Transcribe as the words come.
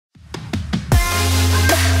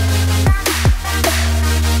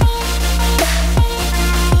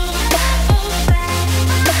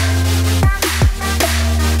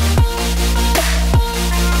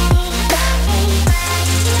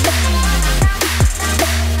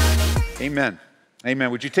Amen.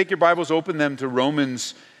 Amen. Would you take your Bibles, open them to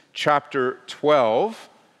Romans chapter 12.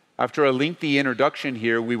 After a lengthy introduction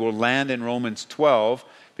here, we will land in Romans 12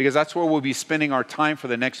 because that's where we'll be spending our time for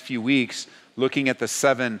the next few weeks, looking at the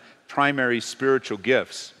 7 primary spiritual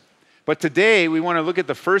gifts. But today, we want to look at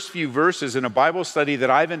the first few verses in a Bible study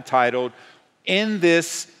that I've entitled, In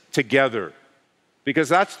This Together. Because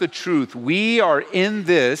that's the truth. We are in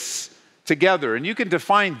this together. And you can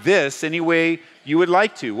define this any way you would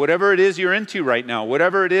like to. Whatever it is you're into right now,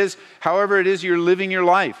 whatever it is, however it is you're living your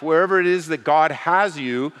life, wherever it is that God has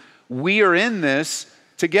you, we are in this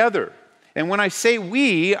together. And when I say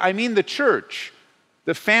we, I mean the church,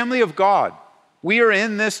 the family of God. We are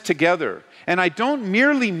in this together. And I don't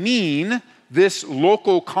merely mean this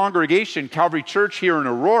local congregation, Calvary Church here in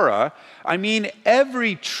Aurora. I mean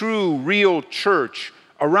every true, real church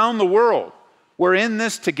around the world. We're in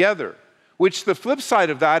this together. Which the flip side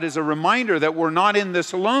of that is a reminder that we're not in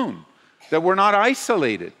this alone, that we're not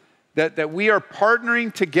isolated, that we are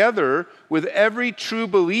partnering together with every true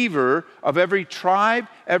believer of every tribe,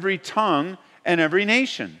 every tongue, and every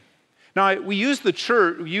nation. Now, we use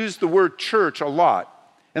the word church a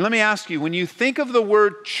lot. And let me ask you, when you think of the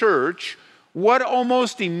word church, what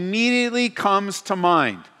almost immediately comes to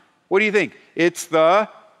mind? What do you think? It's the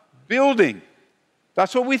building.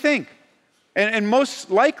 That's what we think. And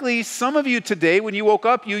most likely, some of you today, when you woke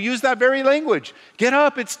up, you used that very language. Get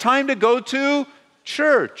up, it's time to go to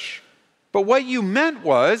church. But what you meant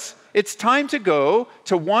was, it's time to go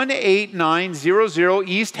to 18900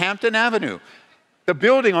 East Hampton Avenue, the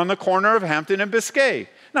building on the corner of Hampton and Biscay.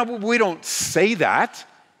 Now, we don't say that,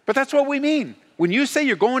 but that's what we mean. When you say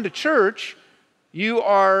you're going to church, you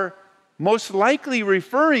are most likely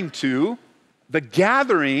referring to the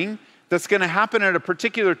gathering that's going to happen at a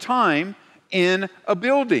particular time in a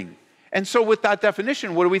building. And so with that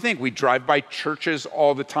definition, what do we think? We drive by churches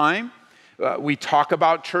all the time. We talk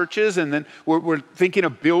about churches, and then we're thinking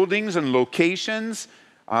of buildings and locations.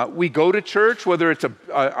 We go to church, whether it's an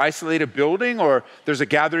isolated building or there's a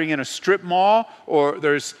gathering in a strip mall, or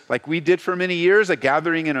there's, like we did for many years, a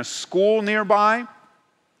gathering in a school nearby.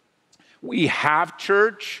 We have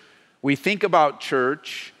church. We think about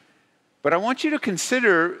church. But I want you to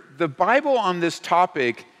consider the Bible on this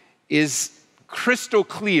topic is crystal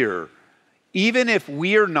clear, even if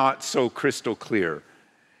we're not so crystal clear.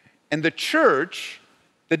 And the church,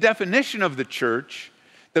 the definition of the church,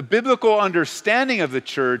 the biblical understanding of the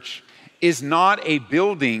church is not a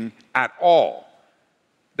building at all.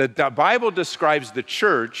 The Bible describes the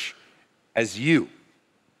church as you,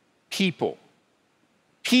 people.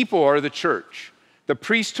 People are the church, the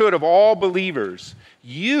priesthood of all believers.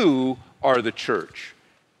 You are the church.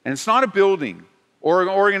 And it's not a building or an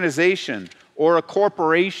organization or a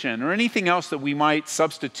corporation or anything else that we might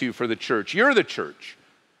substitute for the church. You're the church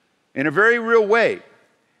in a very real way.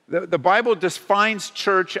 The Bible defines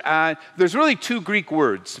church as, there's really 2 Greek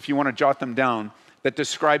words, if you want to jot them down, that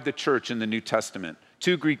describe the church in the New Testament.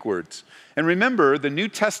 2 Greek words. And remember, the New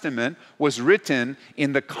Testament was written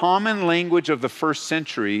in the common language of the first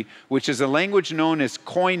century, which is a language known as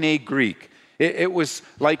Koine Greek. It was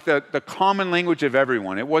like the common language of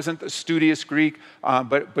everyone. It wasn't the studious Greek,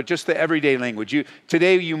 but just the everyday language.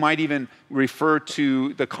 Today, you might even refer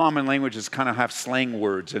to the common language as kind of have slang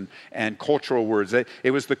words and cultural words.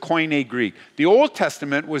 It was the Koine Greek. The Old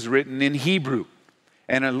Testament was written in Hebrew,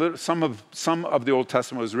 and some of the Old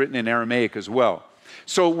Testament was written in Aramaic as well.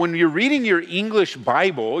 So when you're reading your English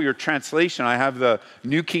Bible, your translation, I have the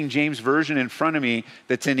New King James Version in front of me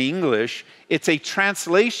that's in English. It's a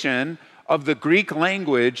translation of the Greek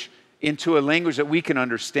language into a language that we can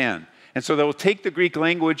understand. And so they'll take the Greek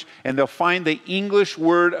language and they'll find the English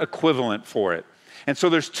word equivalent for it. And so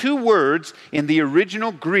there's 2 words in the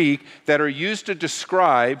original Greek that are used to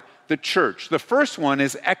describe the church. The first one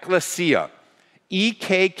is ekklesia,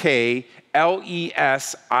 Ekklesa,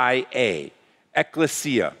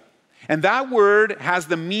 ekklesia. And that word has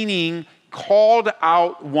the meaning called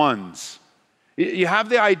out ones. You have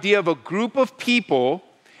the idea of a group of people,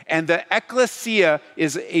 and the ekklesia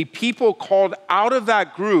is a people called out of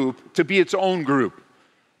that group to be its own group.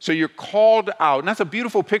 So you're called out. And that's a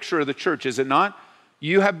beautiful picture of the church, is it not?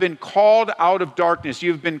 You have been called out of darkness.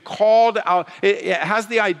 You've been called out. It has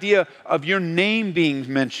the idea of your name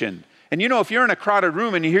being mentioned. And you know, if you're in a crowded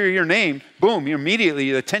room and you hear your name, boom,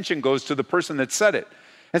 immediately the attention goes to the person that said it.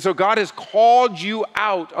 And so God has called you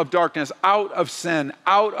out of darkness, out of sin,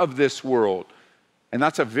 out of this world. And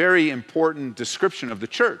that's a very important description of the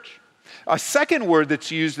church. A second word that's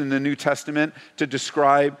used in the New Testament to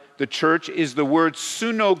describe the church is the word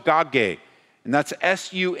synagogue. And that's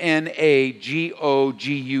Synagogue.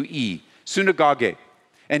 Synagogue.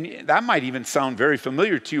 And that might even sound very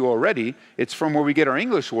familiar to you already. It's from where we get our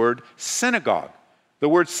English word, synagogue. The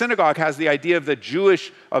word synagogue has the idea of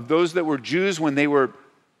those that were Jews when they were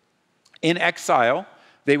in exile.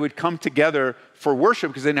 They would come together for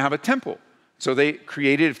worship because they didn't have a temple. So they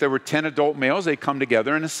created, if there were 10 adult males, they'd come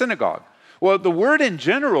together in a synagogue. Well, the word in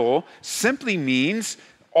general simply means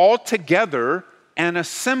all together and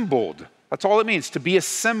assembled. That's all it means, to be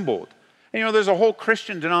assembled. And there's a whole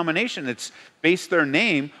Christian denomination that's based their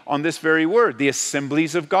name on this very word, the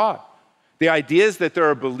assemblies of God. The idea is that there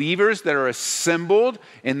are believers that are assembled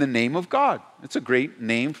in the name of God. It's a great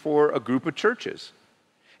name for a group of churches.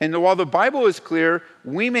 And while the Bible is clear,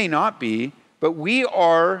 we may not be, but we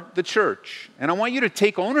are the church. And I want you to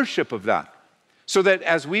take ownership of that. So that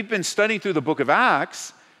as we've been studying through the book of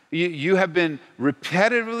Acts, you have been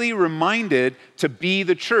repetitively reminded to be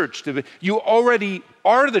the church. You already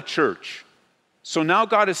are the church. So now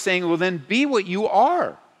God is saying, well, then be what you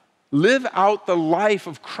are. Live out the life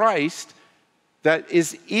of Christ that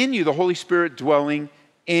is in you, the Holy Spirit dwelling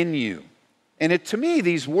in you. And to me,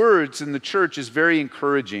 these words in the church is very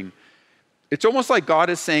encouraging. It's almost like God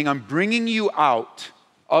is saying, I'm bringing you out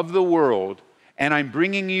of the world and I'm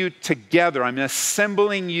bringing you together. I'm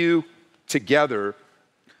assembling you together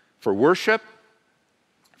for worship,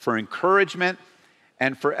 for encouragement,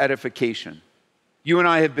 and for edification. You and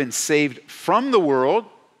I have been saved from the world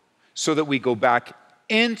so that we go back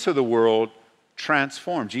into the world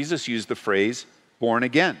transformed. Jesus used the phrase, born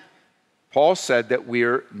again. Paul said that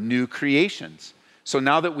we're new creations. So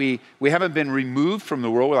now that we haven't been removed from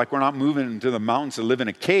the world, we're not moving into the mountains to live in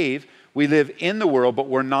a cave. We live in the world, but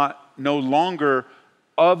we're no longer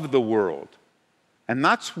of the world. And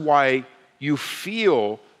that's why you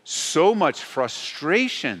feel so much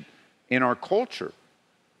frustration in our culture,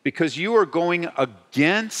 because you are going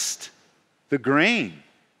against the grain.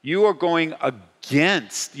 You are going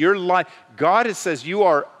against your life. God says you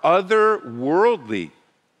are otherworldly.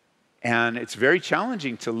 And it's very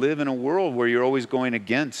challenging to live in a world where you're always going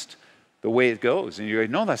against the way it goes. And you're like,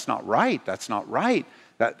 no, that's not right. That's not right.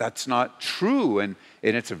 That's not true. And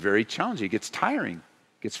it's a very challenging. It gets tiring.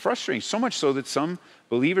 It gets frustrating. So much so that some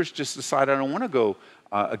believers just decide, I don't want to go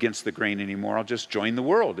against the grain anymore. I'll just join the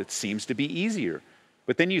world. It seems to be easier.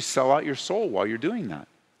 But then you sell out your soul while you're doing that.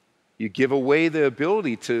 You give away the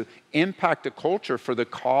ability to impact a culture for the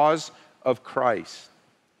cause of Christ.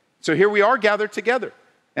 So here we are gathered together.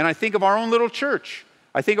 And I think of our own little church.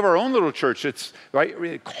 It's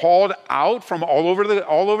right, called out from all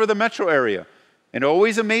over the metro area. And it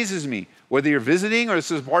always amazes me, whether you're visiting or this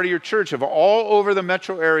is part of your church, of all over the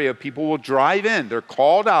metro area, people will drive in. They're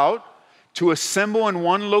called out to assemble in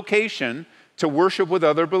one location to worship with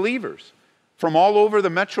other believers. From all over the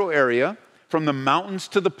metro area, from the mountains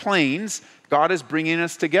to the plains, God is bringing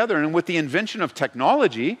us together. And with the invention of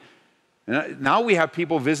technology, now we have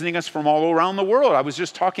people visiting us from all around the world. I was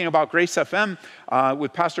just talking about Grace FM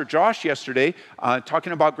with Pastor Josh yesterday,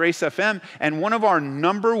 talking about Grace FM. And one of our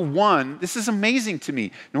number one, this is amazing to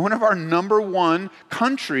me, one of our number one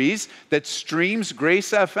countries that streams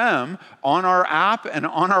Grace FM on our app and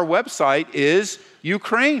on our website is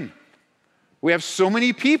Ukraine. We have so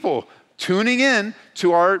many people tuning in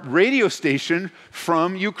to our radio station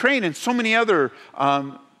from Ukraine and so many other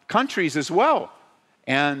countries as well.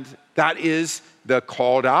 And that is the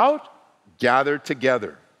called out, gathered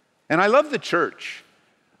together. And I love the church.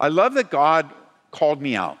 I love that God called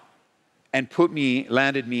me out and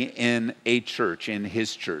landed me in a church, in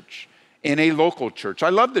his church, in a local church. I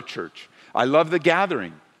love the church. I love the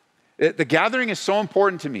gathering. The gathering is so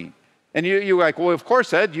important to me. And you're like, well, of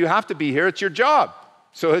course, Ed, you have to be here. It's your job.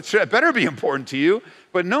 So it better be important to you.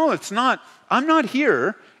 But no, it's not. I'm not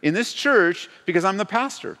here in this church because I'm the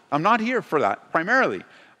pastor. I'm not here for that primarily.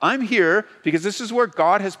 I'm here because this is where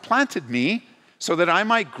God has planted me so that I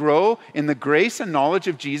might grow in the grace and knowledge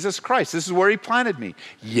of Jesus Christ. This is where he planted me.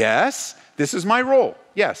 Yes, this is my role.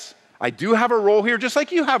 Yes, I do have a role here just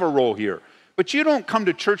like you have a role here. But you don't come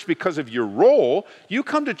to church because of your role. You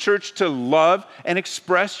come to church to love and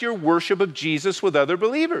express your worship of Jesus with other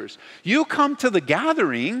believers. You come to the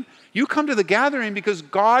gathering because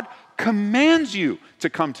God commands you to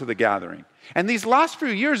come to the gathering. And these last few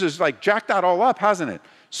years has jacked that all up, hasn't it?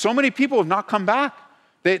 So many people have not come back.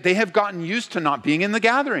 They have gotten used to not being in the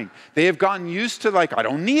gathering. They have gotten used to I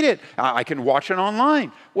don't need it. I can watch it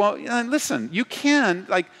online. Well, listen, you can,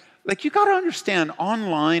 you got to understand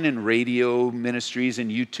online and radio ministries and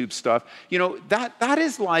YouTube stuff, that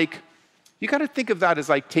is you got to think of that as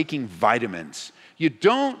taking vitamins. You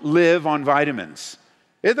don't live on vitamins.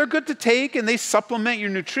 They're good to take and they supplement your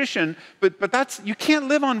nutrition, but you can't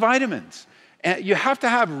live on vitamins. And you have to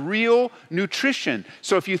have real nutrition.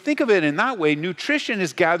 So if you think of it in that way, nutrition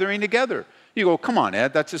is gathering together. You go, come on,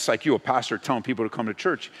 Ed, that's just like you, a pastor, telling people to come to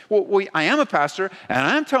church. Well, I am a pastor, and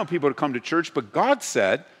I am telling people to come to church, but God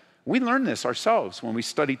said, we learned this ourselves when we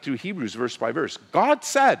studied through Hebrews verse by verse. God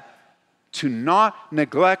said to not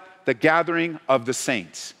neglect the gathering of the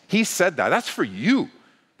saints. He said that. That's for you.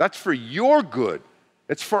 That's for your good.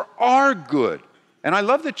 It's for our good. And I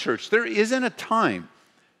love the church. There isn't a time,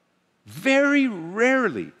 very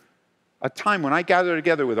rarely, a time when I gather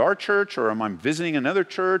together with our church or I'm visiting another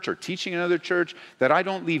church or teaching another church that I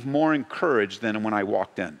don't leave more encouraged than when I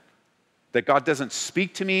walked in. That God doesn't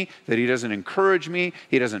speak to me, that he doesn't encourage me,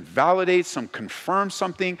 he doesn't validate, confirm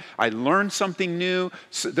something, I learn something new.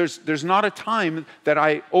 So there's not a time that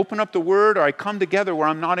I open up the word or I come together where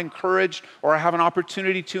I'm not encouraged or I have an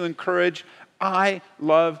opportunity to encourage. I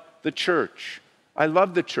love the church. I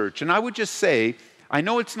love the church. And I would just say, I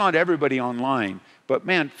know it's not everybody online, but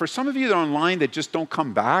man, for some of you that are online that just don't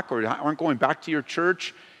come back or aren't going back to your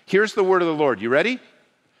church, here's the word of the Lord. You ready?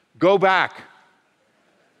 Go back.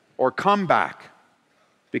 Or come back,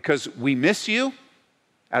 because we miss you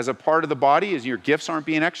as a part of the body, as your gifts aren't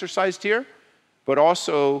being exercised here, but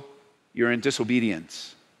also you're in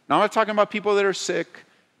disobedience. Now, I'm not talking about people that are sick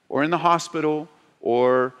or in the hospital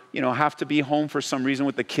or have to be home for some reason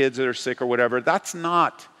with the kids that are sick or whatever. That's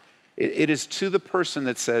not. It is to the person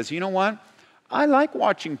that says, you know what? I like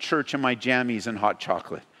watching church in my jammies and hot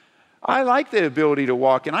chocolate. I like the ability to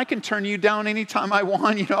walk, and I can turn you down anytime I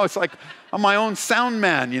want. It's like I'm my own sound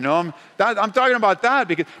man. I'm talking about that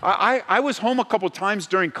because I was home a couple times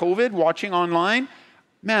during COVID watching online.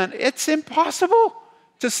 Man, it's impossible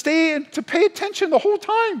to stay and to pay attention the whole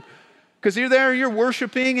time because you're there, you're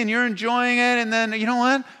worshiping, and you're enjoying it, and then, you know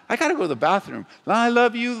what? I got to go to the bathroom. I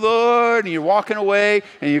love you, Lord, and you're walking away,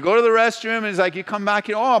 and you go to the restroom, and it's like you come back,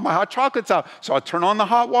 oh, my hot chocolate's out. So I turn on the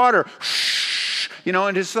hot water.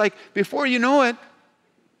 And it's like, before you know it,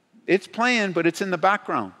 it's playing, but it's in the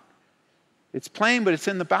background. It's playing, but it's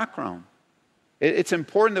in the background. It's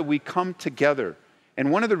important that we come together. And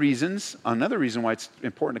another reason why it's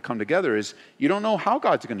important to come together is you don't know how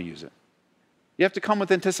God's going to use it. You have to come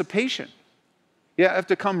with anticipation. You have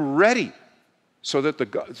to come ready so that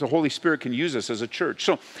the Holy Spirit can use us as a church.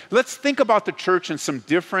 So let's think about the church in some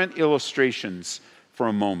different illustrations for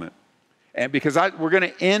a moment. And because we're going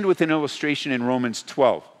to end with an illustration in Romans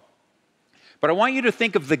 12. But I want you to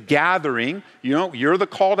think of the gathering. You're the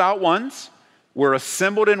called out ones. We're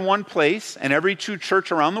assembled in one place, and every true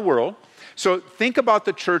church around the world. So think about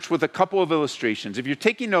the church with a couple of illustrations. If you're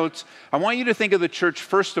taking notes, I want you to think of the church,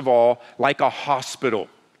 first of all, like a hospital.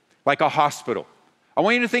 Like a hospital. I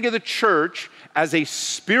want you to think of the church as a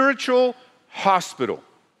spiritual hospital.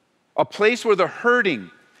 A place where the hurting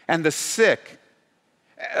and the sick,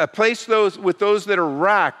 a place with those that are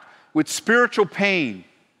racked with spiritual pain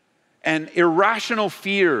and irrational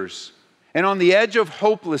fears and on the edge of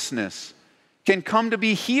hopelessness can come to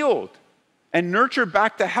be healed and nurtured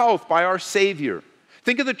back to health by our Savior.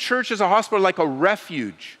 Think of the church as a hospital like a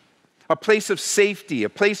refuge, a place of safety, a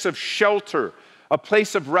place of shelter, a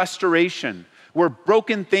place of restoration where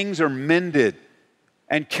broken things are mended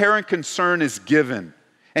and care and concern is given.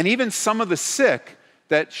 And even some of the sick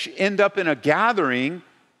that end up in a gathering,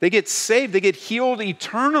 they get saved, they get healed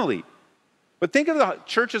eternally. But think of the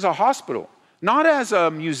church as a hospital, not as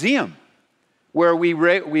a museum where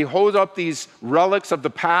we hold up these relics of the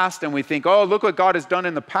past and we think, oh, look what God has done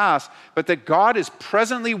in the past, but that God is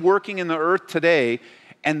presently working in the earth today,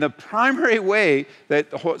 and the primary way that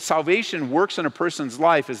salvation works in a person's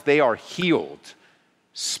life is they are healed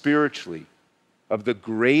spiritually of the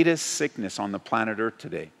greatest sickness on the planet earth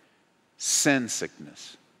today, sin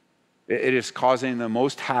sickness. It is causing the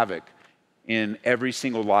most havoc in every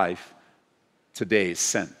single life today is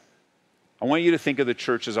sin. I want you to think of the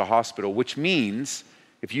church as a hospital, which means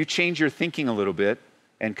if you change your thinking a little bit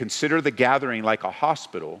and consider the gathering like a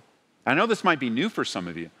hospital, I know this might be new for some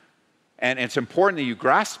of you, and it's important that you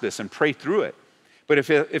grasp this and pray through it. But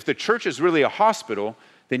if the church is really a hospital,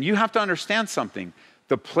 then you have to understand something.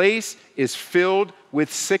 The place is filled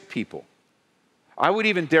with sick people. I would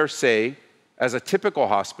even dare say, as a typical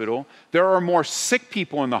hospital, there are more sick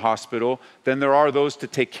people in the hospital than there are those to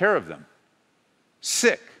take care of them.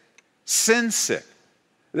 Sick, sin sick.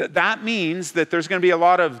 That means that there's going to be a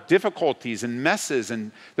lot of difficulties and messes,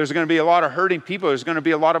 and there's going to be a lot of hurting people. There's going to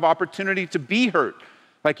be a lot of opportunity to be hurt.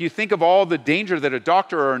 Like you think of all the danger that a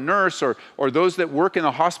doctor or a nurse or those that work in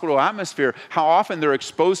the hospital atmosphere, how often they're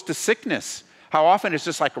exposed to sickness. How often it's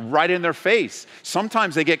just like right in their face.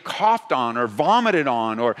 Sometimes they get coughed on or vomited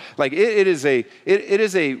on, or like it is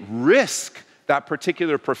a risk that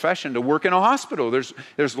particular profession to work in a hospital.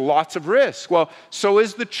 There's lots of risk. Well, so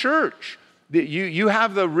is the church. You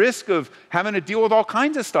have the risk of having to deal with all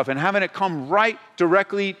kinds of stuff and having it come right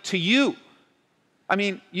directly to you. I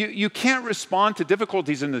mean, you can't respond to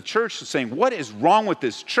difficulties in the church saying, what is wrong with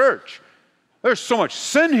this church? There's so much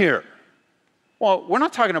sin here. Well, we're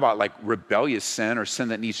not talking about like rebellious sin or sin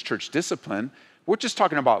that needs church discipline. We're just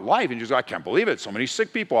talking about life. And you just go, I can't believe it. So many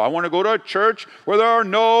sick people. I want to go to a church where there are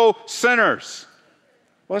no sinners.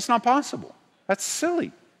 Well, it's not possible. That's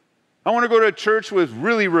silly. I want to go to a church with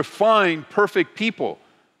really refined, perfect people.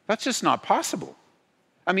 That's just not possible.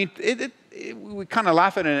 I mean, we kind of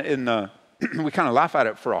laugh at it we kind of laugh at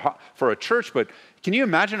it for a church, but can you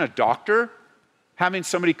imagine a doctor having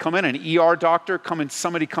somebody come in, an ER doctor,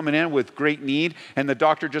 somebody coming in with great need, and the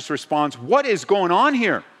doctor just responds, what is going on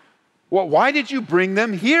here? Well, why did you bring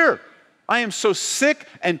them here? I am so sick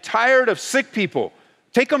and tired of sick people.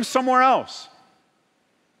 Take them somewhere else.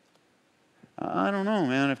 I don't know,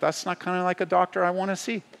 man, if that's not kind of like a doctor I want to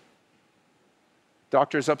see.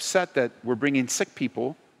 Doctor's upset that we're bringing sick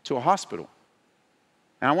people to a hospital.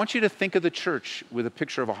 And I want you to think of the church with a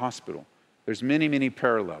picture of a hospital. There's many, many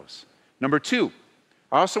parallels. Number two,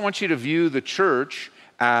 I also want you to view the church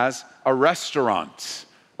as a restaurant.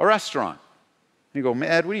 A restaurant. You go,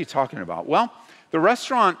 Ed, what are you talking about? Well, the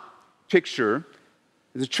restaurant picture,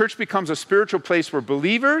 the church becomes a spiritual place where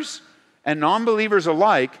believers and non-believers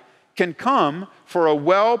alike can come for a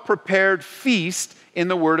well-prepared feast in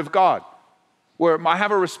the Word of God, where I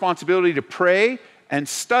have a responsibility to pray and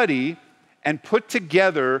study and put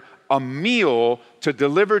together a meal to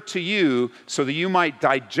deliver to you so that you might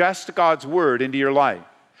digest God's Word into your life.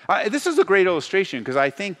 This is a great illustration because I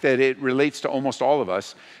think that it relates to almost all of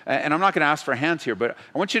us. And I'm not going to ask for hands here, but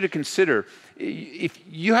I want you to consider if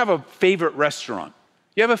you have a favorite restaurant.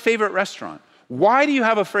 You have a favorite restaurant. Why do you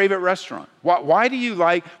have a favorite restaurant? Why do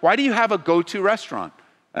you have a go-to restaurant?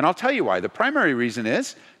 And I'll tell you why. The primary reason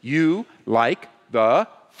is you like the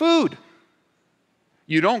food.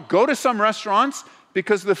 You don't go to some restaurants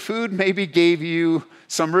because the food maybe gave you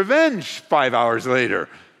some revenge 5 hours later.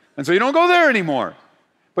 And so you don't go there anymore.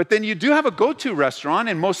 But then you do have a go-to restaurant,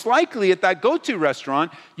 and most likely at that go-to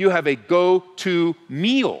restaurant, you have a go-to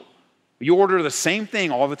meal. You order the same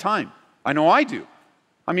thing all the time. I know I do.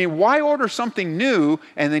 I mean, why order something new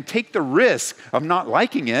and then take the risk of not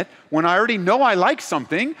liking it when I already know I like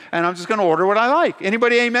something and I'm just going to order what I like?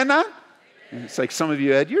 Anybody amen that? Amen. It's like some of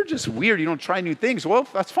you, Ed, you're just weird. You don't try new things. Well,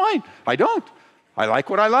 that's fine. I don't. I like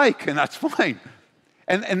what I like, and that's fine.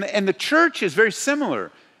 And the church is very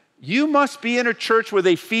similar. You must be in a church where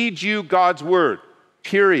they feed you God's word,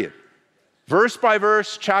 period. Verse by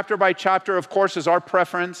verse, chapter by chapter, of course, is our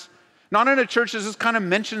preference. Not in a church that just kind of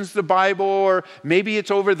mentions the Bible, or maybe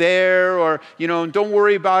it's over there, or, don't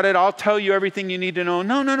worry about it. I'll tell you everything you need to know.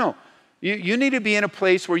 No. You need to be in a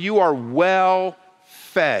place where you are well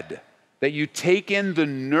fed, that you take in the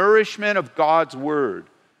nourishment of God's word.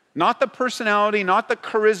 Not the personality, not the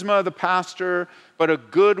charisma of the pastor, but a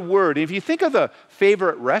good word. If you think of the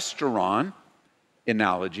favorite restaurant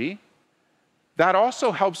analogy, that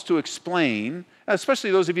also helps to explain,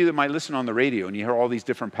 especially those of you that might listen on the radio and you hear all these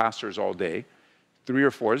different pastors all day, 3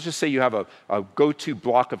 or 4. Let's just say you have a go-to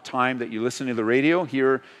block of time that you listen to the radio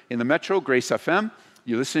here in the Metro, Grace FM.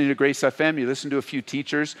 You listen to Grace FM, you listen to a few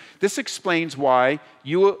teachers. This explains why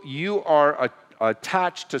you are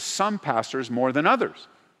attached to some pastors more than others.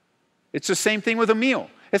 It's the same thing with a meal.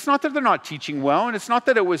 It's not that they're not teaching well, and it's not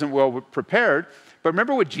that it wasn't well prepared, but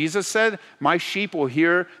remember what Jesus said? My sheep will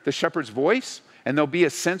hear the shepherd's voice, and there'll be a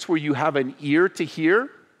sense where you have an ear to hear.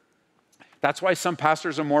 That's why some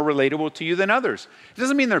pastors are more relatable to you than others. It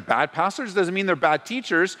doesn't mean they're bad pastors. It doesn't mean they're bad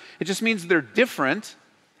teachers. It just means they're different,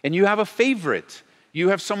 and you have a favorite. You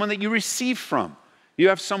have someone that you receive from. You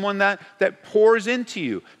have someone that pours into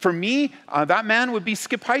you. For me, that man would be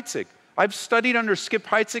Skip Heitzig. I've studied under Skip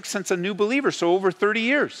Heitzig since a new believer, so over 30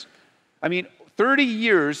 years. I mean, 30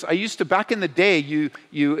 years, I used to, back in the day,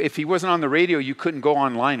 if he wasn't on the radio, you couldn't go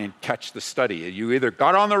online and catch the study. You either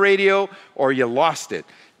got on the radio or you lost it.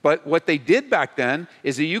 But what they did back then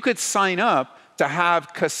is that you could sign up to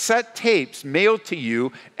have cassette tapes mailed to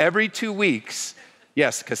you every 2 weeks.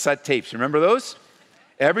 Yes, cassette tapes. Remember those?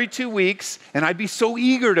 Every 2 weeks, and I'd be so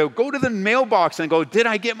eager to go to the mailbox and go, did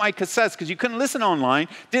I get my cassettes? Because you couldn't listen online,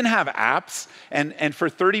 didn't have apps, and for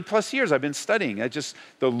 30 plus years I've been studying.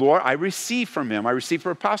 The Lord, I receive from him. I receive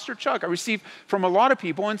from Pastor Chuck. I receive from a lot of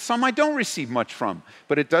people, and some I don't receive much from.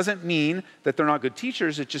 But it doesn't mean that they're not good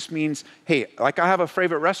teachers. It just means, hey, like I have a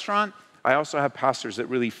favorite restaurant, I also have pastors that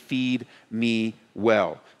really feed me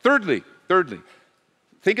well. Thirdly,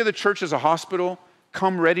 think of the church as a hospital.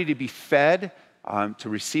 Come ready to be fed to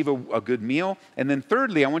receive a good meal. And then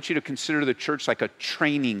thirdly, I want you to consider the church like a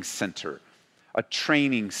training center. A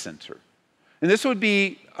training center. And this would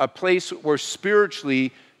be a place where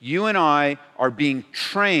spiritually you and I are being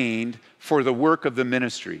trained for the work of the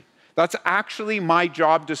ministry. That's actually my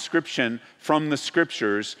job description from the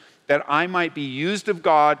scriptures, that I might be used of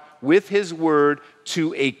God with his word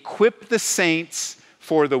to equip the saints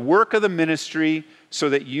for the work of the ministry so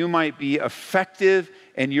that you might be effective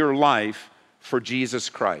in your life for Jesus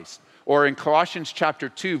Christ. Or in Colossians chapter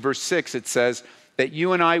 2, verse 6, it says that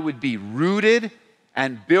you and I would be rooted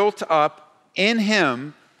and built up in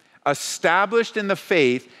him, established in the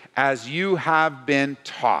faith as you have been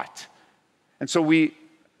taught. And so we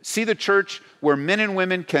see the church where men and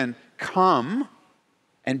women can come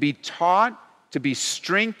and be taught, to be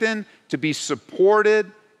strengthened, to be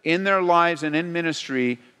supported in their lives and in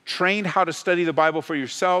ministry, trained how to study the Bible for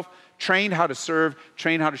yourself, trained how to serve,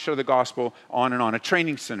 trained how to share the gospel, on and on. A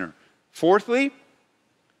training center. Fourthly,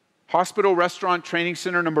 hospital, restaurant, training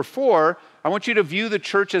center. Number 4, I want you to view the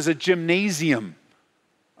church as a gymnasium.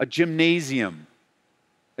 A gymnasium.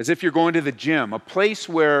 As if you're going to the gym. A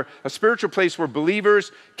spiritual place where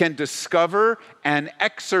believers can discover and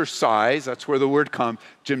exercise, that's where the word comes,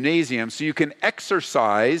 gymnasium, so you can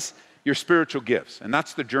exercise your spiritual gifts. And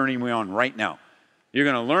that's the journey we're on right now. You're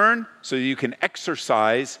going to learn so you can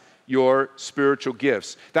exercise your spiritual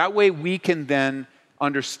gifts. That way we can then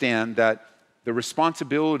understand that the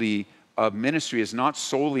responsibility of ministry is not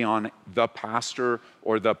solely on the pastor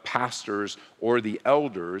or the pastors or the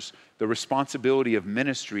elders. The responsibility of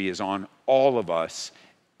ministry is on all of us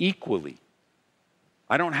equally.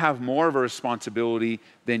 I don't have more of a responsibility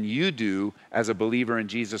than you do as a believer in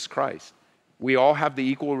Jesus Christ. We all have the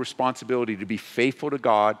equal responsibility to be faithful to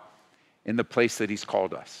God in the place that he's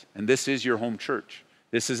called us. And this is your home church.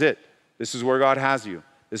 This is it. This is where God has you.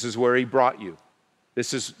 This is where he brought you.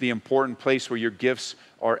 This is the important place where your gifts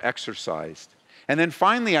are exercised. And then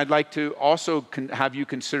finally, I'd like to also have you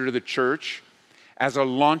consider the church as a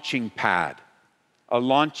launching pad. A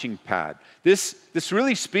launching pad. This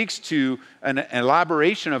really speaks to an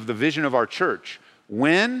elaboration of the vision of our church.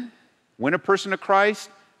 Win a person to Christ,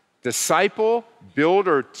 disciple, build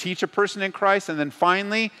or teach a person in Christ, and then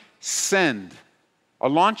finally, send. A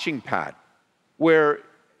launching pad where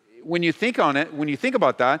when you think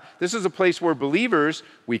about that, this is a place where believers,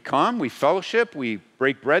 we come, we fellowship, we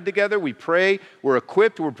break bread together, we pray, we're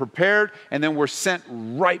equipped, we're prepared, and then we're sent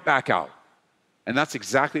right back out. And that's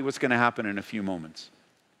exactly what's going to happen in a few moments.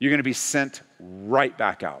 You're going to be sent right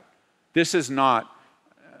back out. This is not,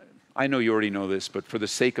 I know you already know this, but for the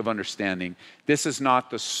sake of understanding, this is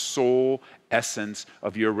not the sole essence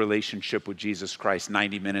of your relationship with Jesus Christ,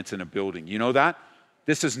 90 minutes in a building. You know that?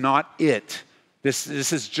 This is not it. This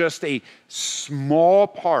is just a small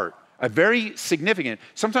part, a very significant.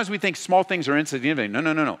 Sometimes we think small things are insignificant.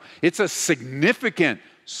 No. It's a significant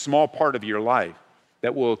small part of your life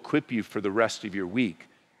that will equip you for the rest of your week,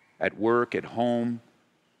 at work, at home,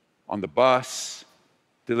 on the bus,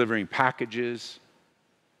 delivering packages,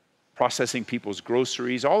 processing people's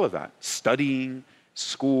groceries, all of that, studying,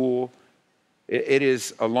 school. It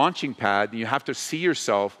is a launching pad. You have to see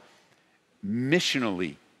yourself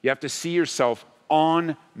missionally. You have to see yourself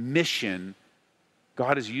on mission.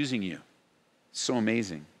 God is using you. It's so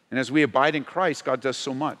amazing. And as we abide in Christ, God does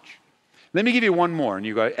so much. Let me give you one more. And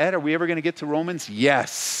you go, Ed, are we ever going to get to Romans?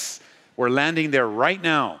 Yes. We're landing there right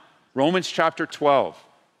now. Romans chapter 12,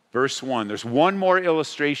 verse 1. There's one more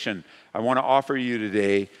illustration I want to offer you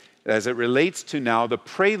today as it relates to now the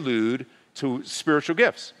prelude to spiritual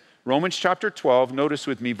gifts. Romans chapter 12, notice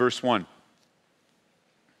with me verse 1.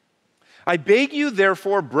 I beg you,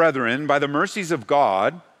 therefore, brethren, by the mercies of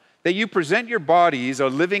God, that you present your bodies a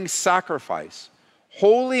living sacrifice,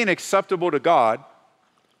 holy and acceptable to God,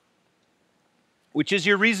 which is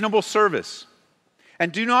your reasonable service.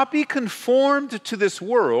 And do not be conformed to this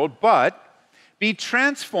world, but be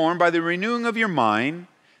transformed by the renewing of your mind,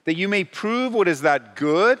 that you may prove what is that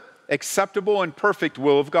good, acceptable, and perfect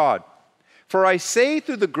will of God. For I say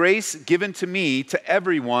through the grace given to me to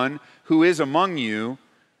everyone who is among you,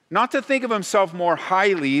 not to think of himself more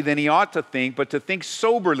highly than he ought to think, but to think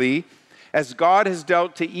soberly, as God has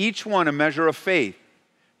dealt to each one a measure of faith.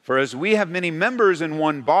 For as we have many members in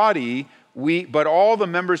one body, but all the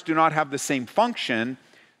members do not have the same function,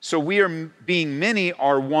 so we are, being many,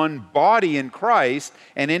 are one body in Christ,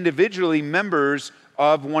 and individually members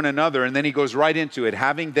of one another. And then he goes right into it,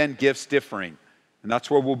 having then gifts differing. And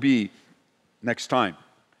that's where we'll be next time.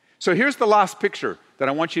 So here's the last picture that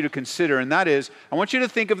I want you to consider, and that is, I want you to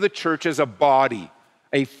think of the church as a body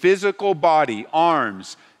A physical body,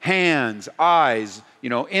 arms, hands, eyes,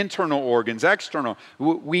 internal organs, external.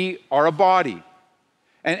 We are a body.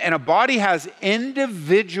 And a body has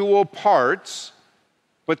individual parts,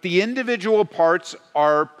 but the individual parts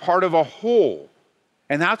are part of a whole.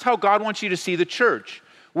 And that's how God wants you to see the church.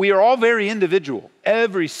 We are all very individual,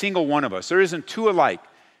 every single one of us. There isn't two alike.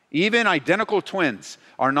 Even identical twins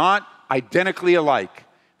are not identically alike.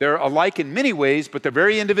 They're alike in many ways, but they're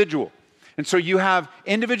very individual. And so you have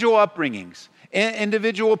individual upbringings,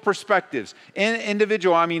 individual perspectives,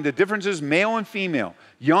 the differences male and female,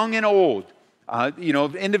 young and old,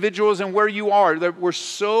 individuals and where you are. We're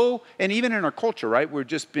so, and even in our culture, right, we're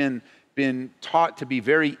just been taught to be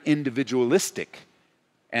very individualistic.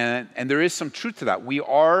 And there is some truth to that. We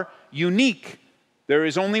are unique. There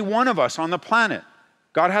is only one of us on the planet.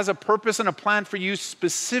 God has a purpose and a plan for you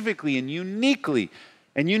specifically and uniquely.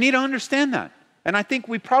 And you need to understand that. And I think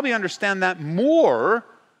we probably understand that more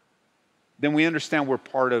than we understand we're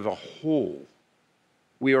part of a whole.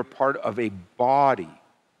 We are part of a body.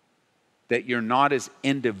 That you're not as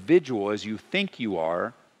individual as you think you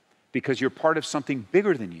are because you're part of something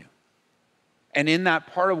bigger than you. And in that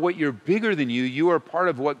part of what you're bigger than you, you are part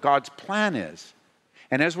of what God's plan is.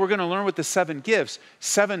 And as we're going to learn with the 7 gifts,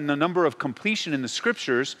 7, the number of completion in the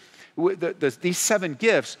scriptures, these 7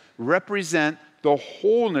 gifts represent the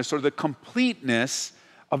wholeness or the completeness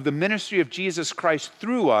of the ministry of Jesus Christ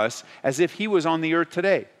through us as if he was on the earth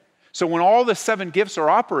today. So when all the 7 gifts are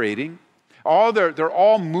operating, they're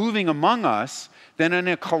all moving among us, then in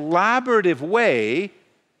a collaborative way,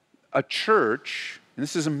 a church, and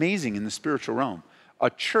this is amazing in the spiritual realm, a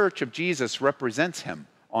church of Jesus represents him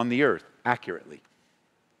on the earth accurately.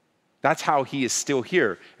 That's how he is still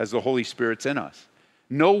here as the Holy Spirit's in us.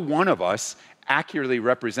 No one of us accurately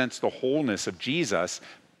represents the wholeness of Jesus,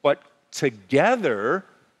 but together,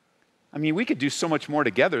 we could do so much more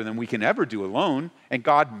together than we can ever do alone, and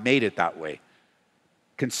God made it that way.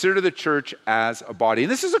 Consider the church as a body.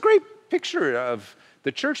 And this is a great picture of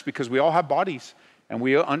the church because we all have bodies, and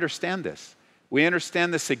we understand this. We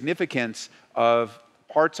understand the significance of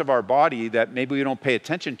parts of our body that maybe we don't pay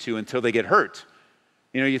attention to until they get hurt.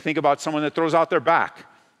 You think about someone that throws out their back.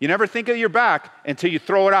 You never think of your back until you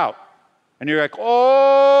throw it out. And you're like,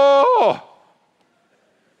 oh!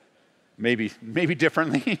 Maybe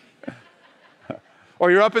differently. Or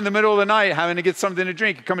you're up in the middle of the night having to get something to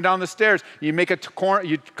drink. You're coming down the stairs. You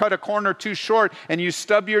you cut a corner too short and you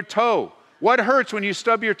stub your toe. What hurts when you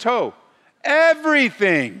stub your toe?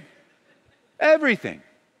 Everything. Everything.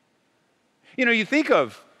 You think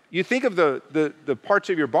of the parts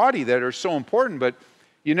of your body that are so important, but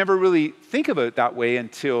you never really think of it that way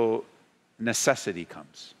until necessity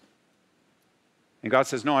comes. And God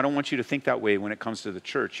says, no, I don't want you to think that way when it comes to the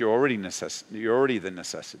church. You're already the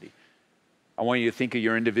necessity. I want you to think of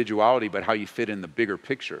your individuality, but how you fit in the bigger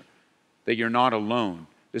picture. That you're not alone.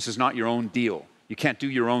 This is not your own deal. You can't do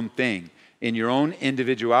your own thing. In your own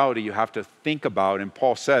individuality, you have to think about, and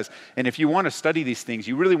Paul says, and if you want to study these things,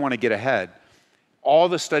 you really want to get ahead. All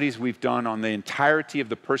the studies we've done on the entirety of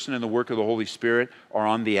the person and the work of the Holy Spirit are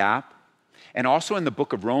on the app. And also in the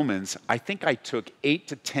book of Romans, I think I took 8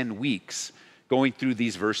 to 10 weeks going through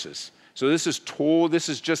these verses. So this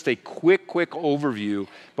is just a quick overview,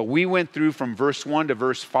 but we went through from verse 1 to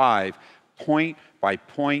verse 5, point by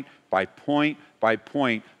point by point by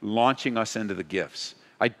point, launching us into the gifts.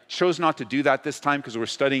 I chose not to do that this time because we're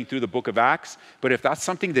studying through the book of Acts, but if that's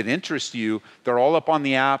something that interests you, they're all up on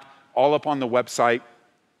the app, all up on the website,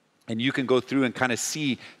 and you can go through and kind of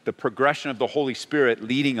see the progression of the Holy Spirit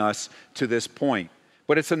leading us to this point.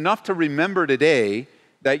 But it's enough to remember today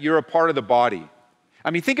that you're a part of the body.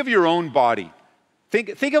 Think of your own body. Think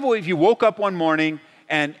of if you woke up one morning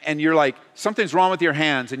and you're like, something's wrong with your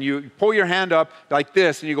hands, and you pull your hand up like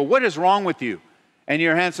this, and you go, what is wrong with you? And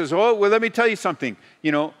your hand says, oh, well, let me tell you something.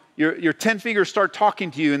 Your 10 fingers start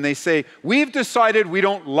talking to you, and they say, we've decided we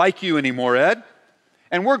don't like you anymore, Ed,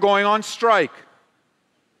 and we're going on strike.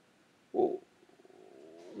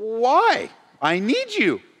 Why? I need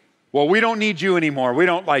you. Well, we don't need you anymore. We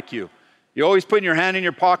don't like you. You always put your hand in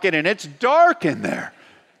your pocket, and it's dark in there.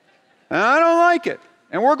 And I don't like it.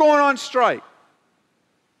 And we're going on strike.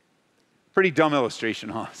 Pretty dumb illustration,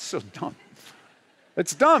 huh? It's so dumb.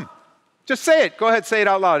 It's dumb. Just say it. Go ahead, say it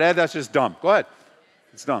out loud. Ed, that's just dumb. Go ahead.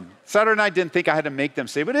 It's dumb. Saturday night didn't think I had to make them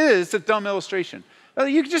say, but it is. It's a dumb illustration.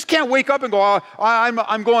 You just can't wake up and go, oh,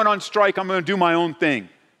 I'm going on strike. I'm going to do my own thing.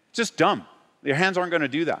 It's just dumb. Your hands aren't going to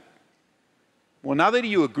do that. Well, now that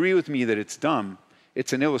you agree with me that it's dumb,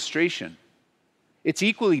 it's an illustration. It's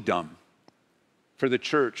equally dumb for the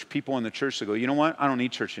church, people in the church to go, you know what? I don't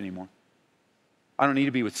need church anymore. I don't need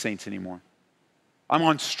to be with saints anymore. I'm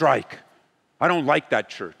on strike. I don't like that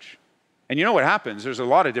church. And you know what happens? There's a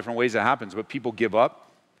lot of different ways that happens, but people give up.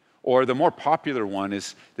 Or the more popular one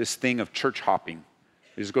is this thing of church hopping.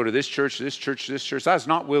 You just go to this church, this church, this church. That's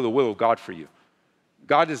not the will of God for you.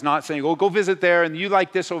 God is not saying, oh, go visit there, and you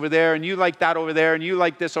like this over there, and you like that over there, and you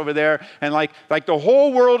like this over there, and like the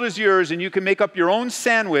whole world is yours, and you can make up your own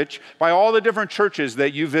sandwich by all the different churches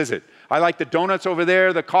that you visit. I like the donuts over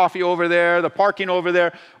there, the coffee over there, the parking over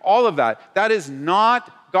there, all of that. That is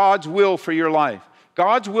not God's will for your life.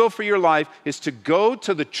 God's will for your life is to go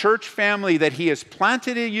to the church family that He has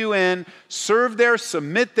planted you in, serve there,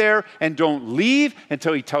 submit there, and don't leave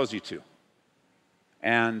until He tells you to.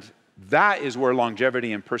 And that is where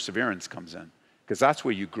longevity and perseverance comes in, because that's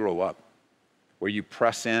where you grow up, where you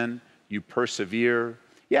press in, you persevere.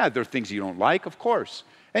 Yeah, there are things you don't like, of course.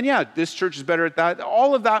 And yeah, this church is better at that.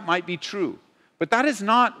 All of that might be true. But that is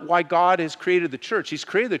not why God has created the church. He's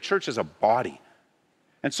created the church as a body.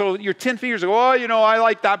 And so your 10 fingers go, oh, I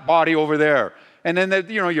like that body over there. And then,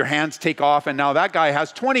 your hands take off, and now that guy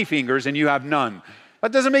has 20 fingers and you have none.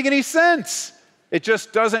 That doesn't make any sense. It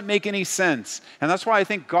just doesn't make any sense. And that's why I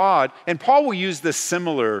think God, and Paul will use this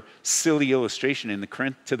similar silly illustration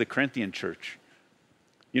to the Corinthian church.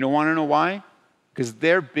 You don't want to know why? Because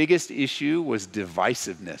their biggest issue was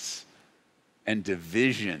divisiveness and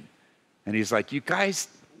division. And he's like, you guys,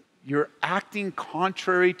 you're acting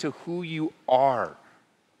contrary to who you are.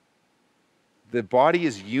 The body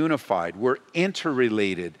is unified. We're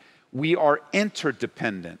interrelated. We are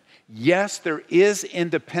interdependent. Yes, there is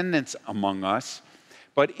independence among us,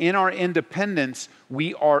 but in our independence,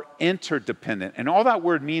 we are interdependent. And all that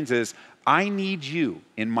word means is, I need you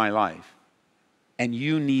in my life, and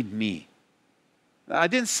you need me. I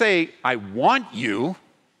didn't say, I want you,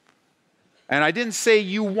 and I didn't say,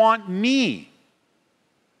 you want me.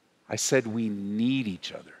 I said, we need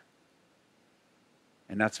each other.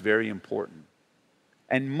 And that's very important.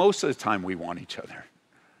 And most of the time, we want each other.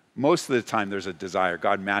 Most of the time, there's a desire.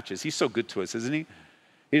 God matches. He's so good to us, isn't He?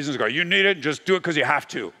 He doesn't go, you need it, just do it because you have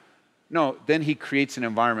to. No, then He creates an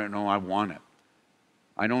environment. No, I want it.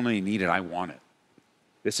 I don't only need it, I want it.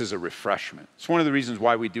 This is a refreshment. It's one of the reasons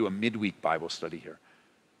why we do a midweek Bible study here.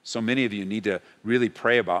 So many of you need to really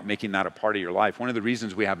pray about making that a part of your life. One of the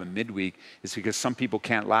reasons we have a midweek is because some people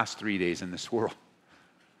can't last 3 days in this world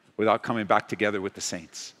without coming back together with the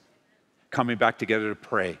saints, coming back together to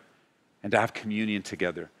pray and to have communion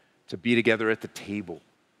together, to be together at the table,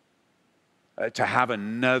 to have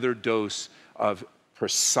another dose of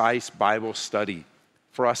precise Bible study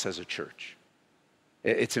for us as a church.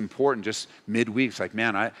 It's important. Just midweek, it's like,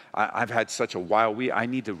 man, I've had such a wild week. I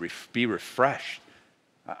need to be refreshed.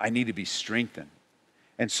 I need to be strengthened.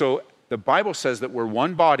 And so the Bible says that we're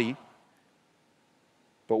one body,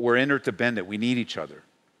 but we're interdependent. We need each other.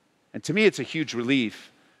 And to me, it's a huge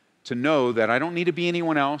relief to know that I don't need to be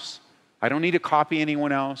anyone else. I don't need to copy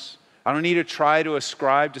anyone else. I don't need to try to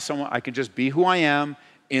ascribe to someone. I can just be who I am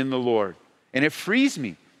in the Lord. And it frees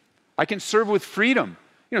me. I can serve with freedom.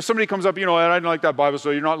 Somebody comes up, I don't like that Bible,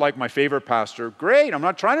 so you're not like my favorite pastor. Great, I'm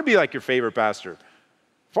not trying to be like your favorite pastor.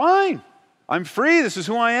 Fine, I'm free, this is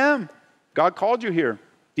who I am. God called you here.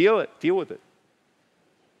 Deal with it.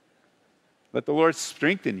 Let the Lord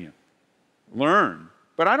strengthen you. Learn.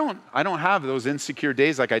 But I don't have those insecure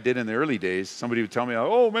days like I did in the early days. Somebody would tell me,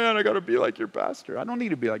 oh man, I got to be like your pastor. I don't need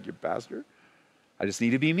to be like your pastor. I just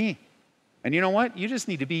need to be me. And you know what? You just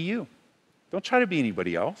need to be you. Don't try to be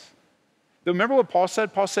anybody else. Remember what Paul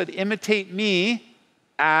said? Paul said, imitate me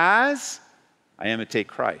as I imitate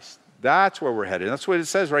Christ. That's where we're headed. That's what it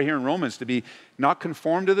says right here in Romans, to be not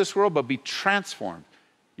conformed to this world, but be transformed.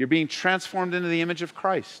 You're being transformed into the image of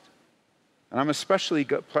Christ. And I'm especially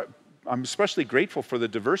grateful for the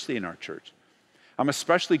diversity in our church. I'm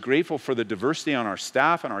especially grateful for the diversity on our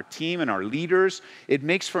staff and our team and our leaders. It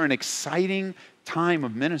makes for an exciting time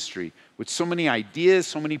of ministry with so many ideas,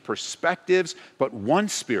 so many perspectives, but one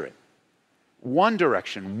Spirit, one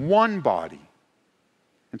direction, one body.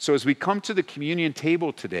 And so as we come to the communion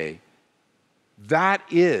table today, that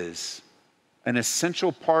is an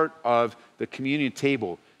essential part of the communion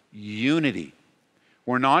table, unity.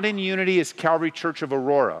 We're not in unity as Calvary Church of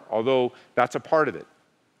Aurora, although that's a part of it.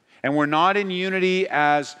 And we're not in unity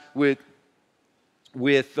as with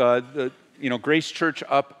the Grace Church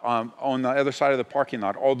up on the other side of the parking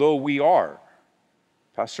lot, although we are.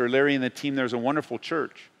 Pastor Larry and the team there is a wonderful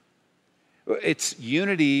church. It's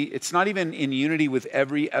unity. It's not even in unity with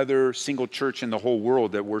every other single church in the whole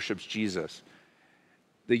world that worships Jesus.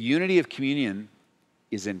 The unity of communion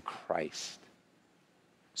is in Christ.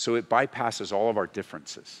 So it bypasses all of our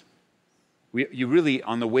differences. You really,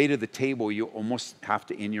 on the way to the table, you almost have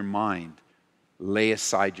to, in your mind, lay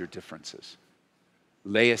aside your differences.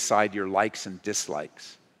 Lay aside your likes and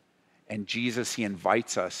dislikes. And Jesus, he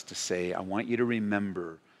invites us to say, I want you to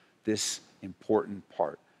remember this important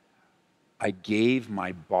part. I gave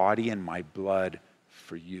my body and my blood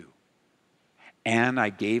for you. And I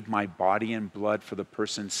gave my body and blood for the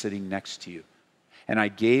person sitting next to you. And I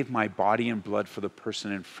gave my body and blood for the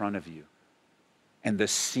person in front of you. And the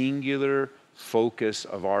singular focus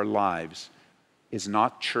of our lives is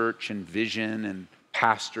not church and vision and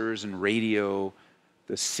pastors and radio.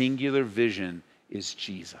 The singular vision is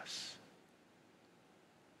Jesus.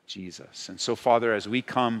 Jesus. And so, Father, as we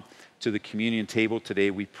come to the communion table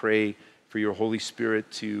today, we pray for your Holy Spirit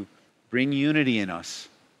to bring unity in us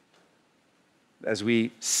as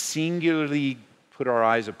we singularly put our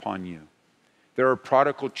eyes upon you. There are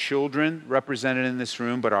prodigal children represented in this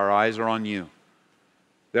room, but our eyes are on you.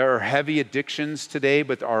 There are heavy addictions today,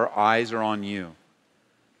 but our eyes are on you.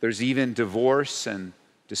 There's even divorce and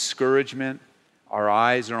discouragement. Our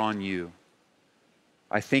eyes are on you.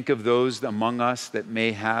 I think of those among us that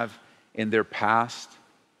may have in their past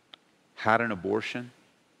had an abortion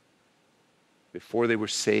before they were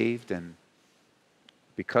saved, and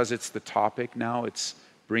because it's the topic now, it's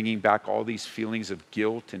bringing back all these feelings of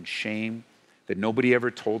guilt and shame that nobody ever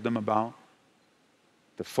told them about.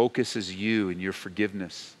 The focus is you and your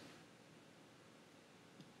forgiveness.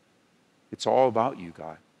 It's all about you,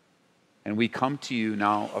 God. And we come to you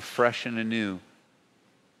now afresh and anew,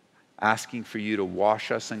 asking for you to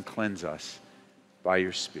wash us and cleanse us by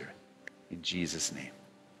your Spirit. In Jesus' name,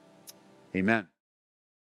 amen.